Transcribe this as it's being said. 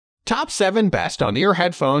Top 7 Best On-Ear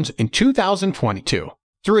Headphones in 2022.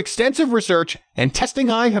 Through extensive research and testing,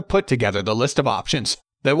 I have put together the list of options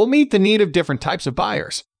that will meet the need of different types of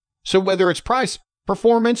buyers. So whether it's price,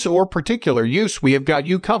 performance, or particular use, we have got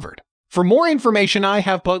you covered. For more information, I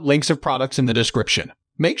have put links of products in the description.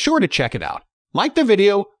 Make sure to check it out. Like the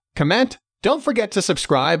video, comment, don't forget to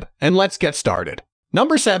subscribe, and let's get started.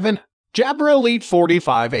 Number 7. Jabra Elite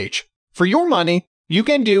 45H. For your money, you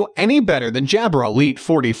can do any better than Jabra Elite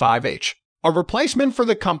 45H. A replacement for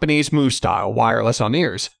the company's Move-style wireless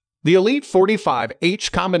on-ears, the Elite 45H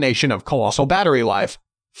combination of colossal battery life,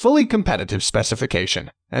 fully competitive specification,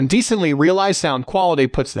 and decently realized sound quality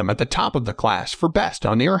puts them at the top of the class for best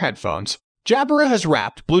on-ear headphones. Jabra has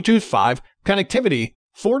wrapped Bluetooth 5 connectivity,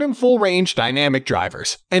 Fordham full-range dynamic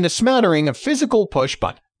drivers, and a smattering of physical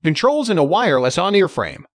push-button controls in a wireless on-ear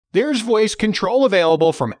frame. There's voice control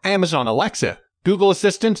available from Amazon Alexa, Google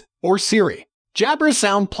Assistant, or Siri. Jabra's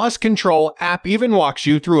Sound Plus Control app even walks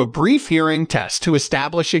you through a brief hearing test to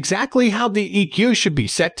establish exactly how the EQ should be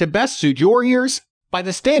set to best suit your ears. By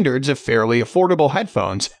the standards of fairly affordable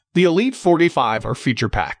headphones, the Elite 45 are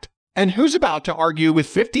feature-packed. And who's about to argue with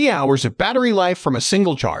 50 hours of battery life from a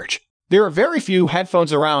single charge? There are very few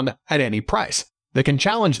headphones around at any price that can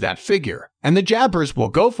challenge that figure, and the Jabras will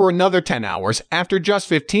go for another 10 hours after just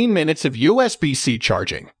 15 minutes of USB-C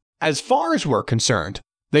charging. As far as we're concerned,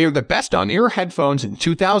 they are the best on-ear headphones in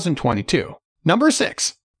 2022. Number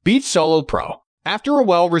 6. Beats Solo Pro. After a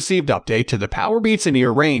well-received update to the Powerbeats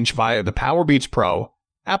in-ear range via the Powerbeats Pro,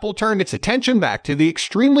 Apple turned its attention back to the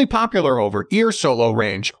extremely popular over-ear Solo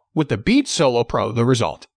range, with the Beats Solo Pro the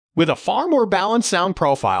result. With a far more balanced sound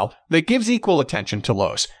profile that gives equal attention to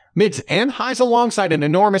lows, mids, and highs alongside an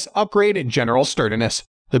enormous upgrade in general sturdiness,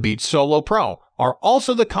 the Beats Solo Pro are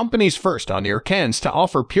also the company's first on-ear cans to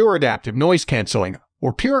offer pure adaptive noise cancelling,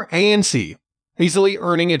 or pure ANC, easily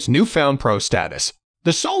earning its newfound Pro status.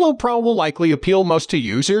 The Solo Pro will likely appeal most to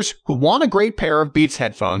users who want a great pair of Beats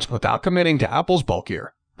headphones without committing to Apple's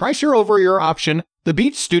bulkier, pricier over-ear option, the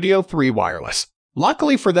Beats Studio 3 Wireless.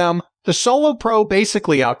 Luckily for them, the Solo Pro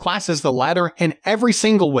basically outclasses the latter in every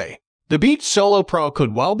single way. The Beats Solo Pro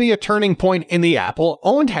could well be a turning point in the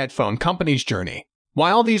Apple-owned headphone company's journey.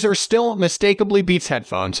 While these are still unmistakably Beats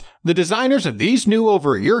headphones, the designers of these new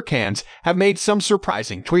over-ear cans have made some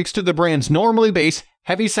surprising tweaks to the brand's normally bass,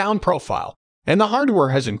 heavy sound profile, and the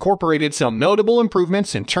hardware has incorporated some notable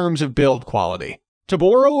improvements in terms of build quality. To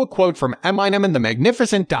borrow a quote from Eminem and the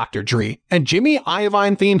Magnificent Dr. Dre and Jimmy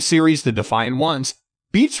Iovine themed series The Defiant Ones,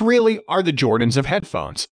 Beats really are the Jordans of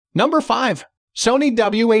headphones. Number 5. Sony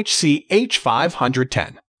WHC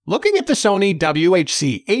H510. Looking at the Sony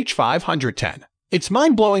WHC H510, it's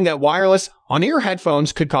mind-blowing that wireless on-ear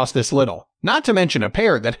headphones could cost this little, not to mention a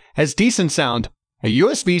pair that has decent sound, a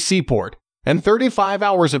USB-C port, and 35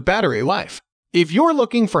 hours of battery life. If you're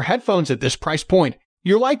looking for headphones at this price point,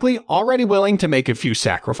 you're likely already willing to make a few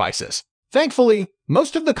sacrifices. Thankfully,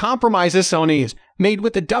 most of the compromises Sony has made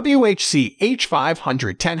with the WHC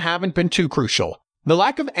H510 haven't been too crucial. The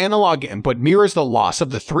lack of analog input mirrors the loss of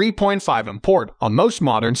the 3.5mm port on most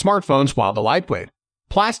modern smartphones, while the lightweight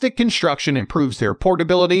plastic construction improves their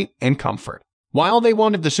portability and comfort. While they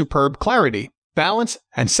won't have the superb clarity, balance,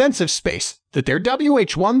 and sense of space that their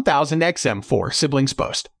WH-1000XM4 siblings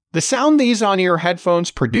boast, the sound these on-ear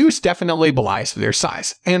headphones produce definitely belies their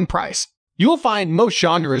size and price. You'll find most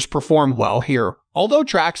genres perform well here, although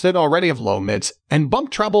tracks that already have low mids and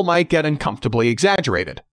bump treble might get uncomfortably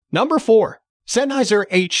exaggerated. Number 4. Sennheiser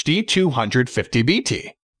HD250BT.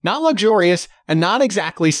 Not luxurious and not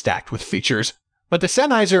exactly stacked with features, but the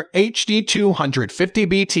Sennheiser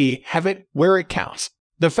HD250BT have it where it counts.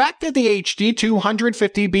 The fact that the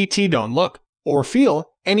HD250BT don't look or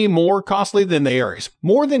feel any more costly than they are is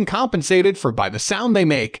more than compensated for by the sound they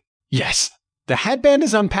make. Yes, the headband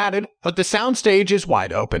is unpadded, but the soundstage is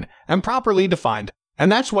wide open and properly defined,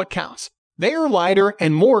 and that's what counts. They are lighter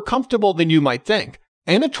and more comfortable than you might think,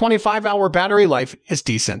 and a 25-hour battery life is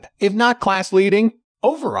decent, if not class-leading.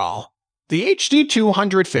 Overall, the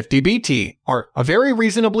HD250BT are a very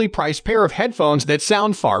reasonably priced pair of headphones that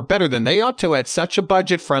sound far better than they ought to at such a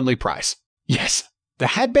budget-friendly price. Yes, the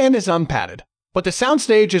headband is unpadded, but the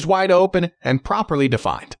soundstage is wide open and properly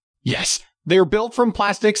defined. Yes, they're built from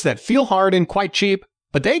plastics that feel hard and quite cheap,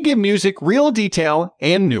 but they give music real detail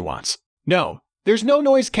and nuance. No, there's no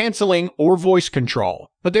noise cancelling or voice control,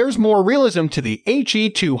 but there's more realism to the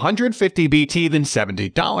HE250BT than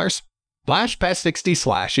 $70. Flash Pass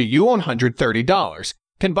 60/EU $130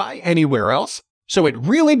 can buy anywhere else, so it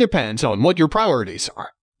really depends on what your priorities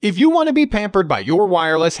are. If you want to be pampered by your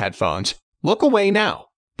wireless headphones, look away now.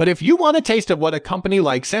 But if you want a taste of what a company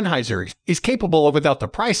like Sennheiser is capable of without the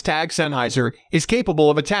price tag Sennheiser is capable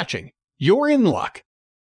of attaching, you're in luck.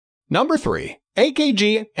 Number 3.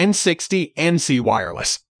 AKG N60 NC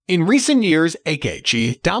Wireless. In recent years,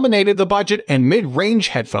 AKG dominated the budget and mid-range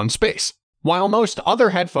headphone space. While most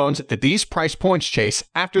other headphones at these price points chase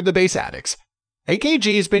after the bass addicts,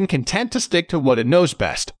 AKG has been content to stick to what it knows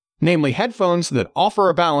best, namely headphones that offer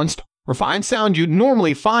a balanced, refined sound you'd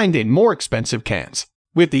normally find in more expensive cans.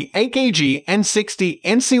 With the AKG N60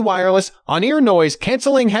 NC Wireless on-ear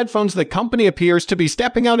noise-canceling headphones, the company appears to be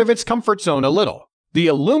stepping out of its comfort zone a little. The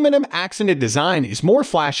aluminum accented design is more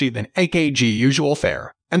flashy than AKG usual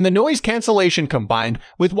fare, and the noise cancellation combined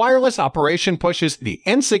with wireless operation pushes the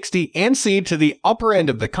N60 NC to the upper end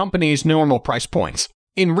of the company's normal price points.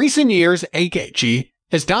 In recent years, AKG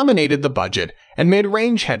has dominated the budget and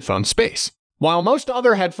mid-range headphone space. While most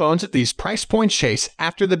other headphones at these price points chase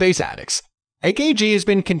after the bass addicts, AKG has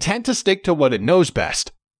been content to stick to what it knows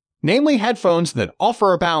best, namely headphones that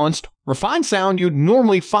offer a balanced, refined sound you'd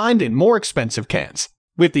normally find in more expensive cans.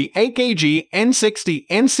 With the AKG N60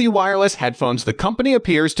 NC Wireless headphones, the company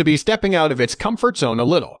appears to be stepping out of its comfort zone a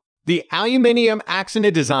little. The aluminum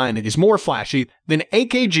accented design is more flashy than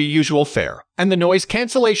AKG usual fare, and the noise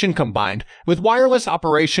cancellation combined with wireless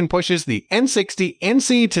operation pushes the N60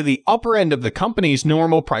 NC to the upper end of the company's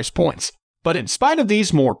normal price points. But in spite of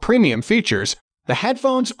these more premium features, the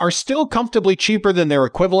headphones are still comfortably cheaper than their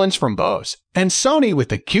equivalents from Bose and Sony with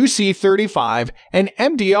the QC35 and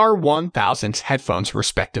MDR1000 headphones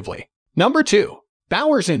respectively. Number 2.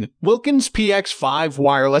 Bowers & Wilkins PX5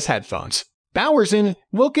 Wireless Headphones. Bowers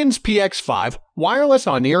 & Wilkins PX5 wireless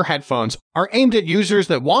on-ear headphones are aimed at users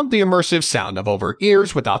that want the immersive sound of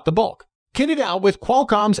over-ears without the bulk. Kitted out with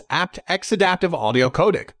Qualcomm's aptX adaptive audio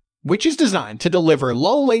codec, which is designed to deliver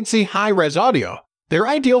low-latency high-res audio, they're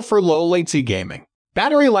ideal for low-latency gaming.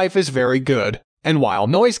 Battery life is very good, and while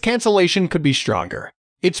noise cancellation could be stronger,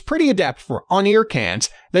 it's pretty adept for on-ear cans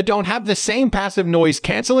that don't have the same passive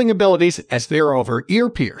noise-canceling abilities as their over-ear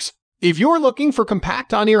peers. If you're looking for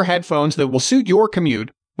compact on-ear headphones that will suit your commute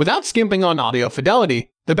without skimping on audio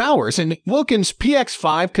fidelity, the Bowers & Wilkins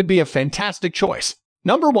PX5 could be a fantastic choice.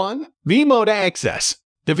 Number 1. V-Mode XS.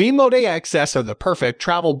 The V-Mode XS are the perfect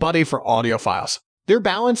travel buddy for audiophiles. Their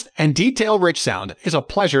balanced and detail-rich sound is a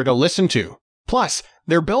pleasure to listen to. Plus,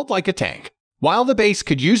 they're built like a tank. While the bass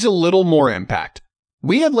could use a little more impact,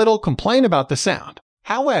 we had little complaint about the sound.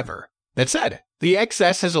 However, that said, the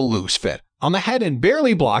XS has a loose fit on the head and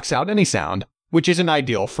barely blocks out any sound, which isn't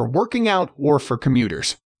ideal for working out or for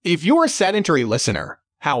commuters. If you're a sedentary listener,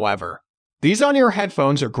 however, these on-ear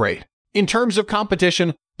headphones are great. In terms of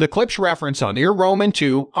competition, the Klipsch Reference on-ear Roman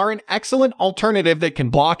 2 are an excellent alternative that can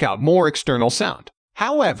block out more external sound.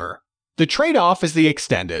 However, the trade-off is the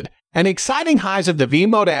extended and exciting highs of the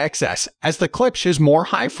V-Mode XS as the Klipsch has more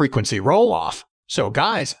high-frequency roll-off. So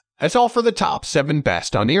guys, that's all for the top 7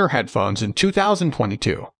 best on-ear headphones in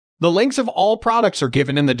 2022. The links of all products are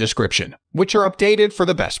given in the description, which are updated for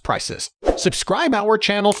the best prices. Subscribe our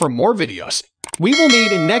channel for more videos. We will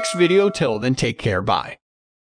meet in next video. Till then, take care, bye.